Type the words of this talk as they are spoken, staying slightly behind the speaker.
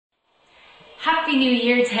Happy New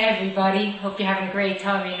Year to everybody. Hope you're having a great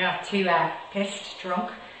time. You're not too pissed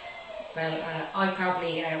drunk. Well, I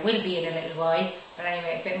probably will be in a little while, but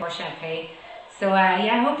anyway, a bit more champagne. So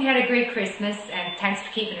yeah, I hope you had a great Christmas, and thanks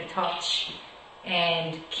for keeping in touch.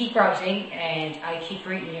 And keep writing, and I keep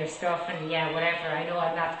reading your stuff, and yeah, whatever. I know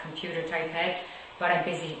I'm not the computer type head, but I'm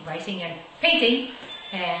busy writing and painting.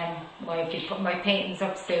 I'll be putting my paintings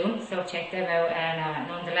up soon, so check them out. And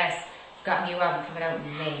nonetheless, got a new album coming out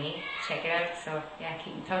in May. Check it out. So yeah,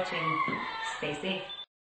 keep in touch and stay safe.